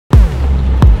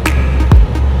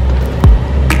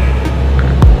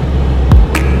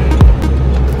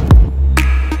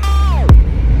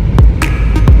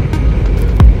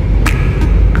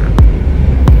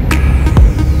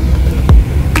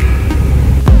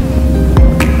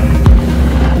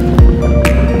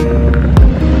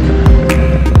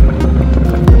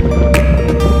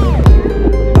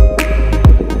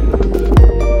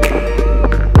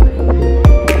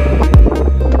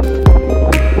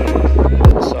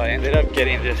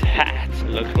getting this hat. It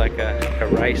looks like a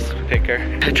rice picker.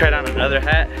 I tried on another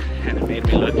hat and it made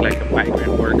me look like a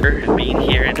migrant worker. And being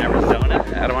here in Arizona,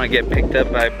 I don't want to get picked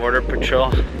up by Border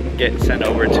Patrol, get sent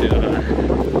over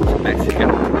to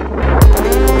Mexico.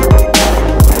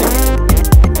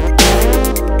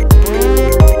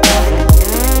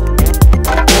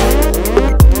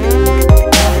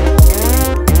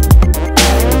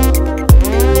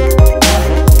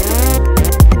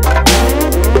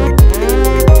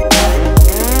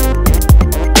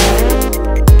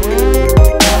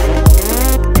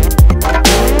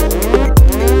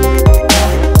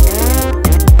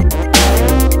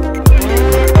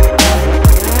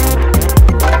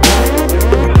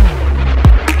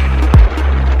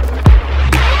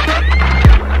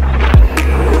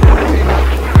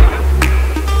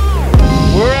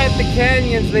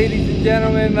 Ladies and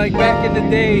gentlemen, like back in the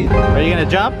days. Are you gonna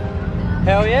jump?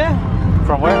 Hell yeah.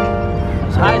 From where?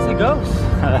 As high as it goes.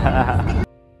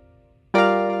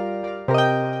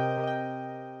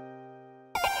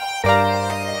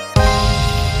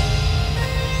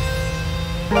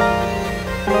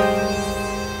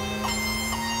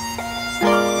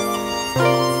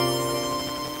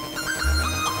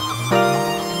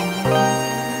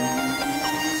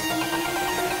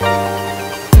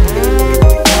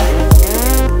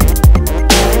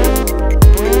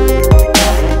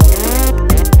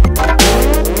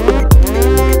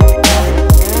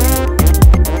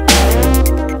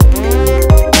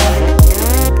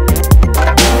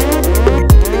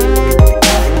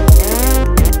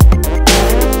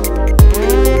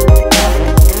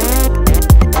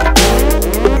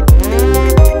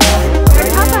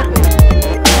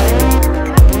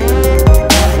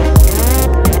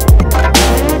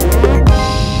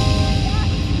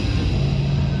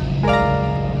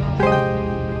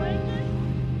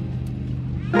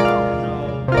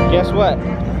 Guess what?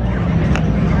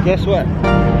 Guess what?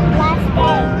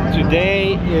 Last day.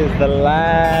 Today is the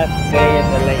last day in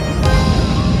the lake.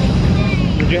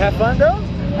 Did you have fun though?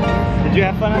 Did you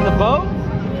have fun on the boat?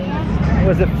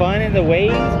 Was it fun in the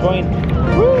waves going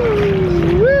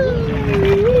woo, woo,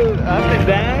 woo, up and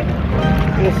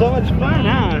down? It was so much fun,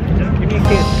 huh? Give me a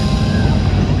kiss.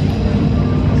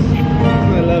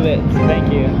 I love it.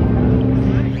 Thank you.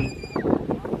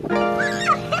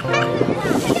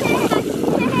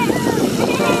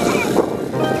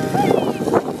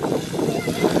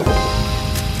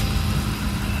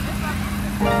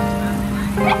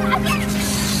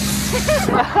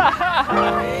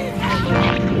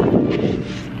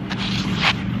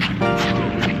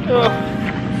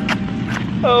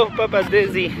 Oh, Papa's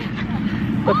dizzy.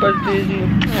 Papa's dizzy.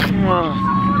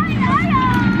 Oh.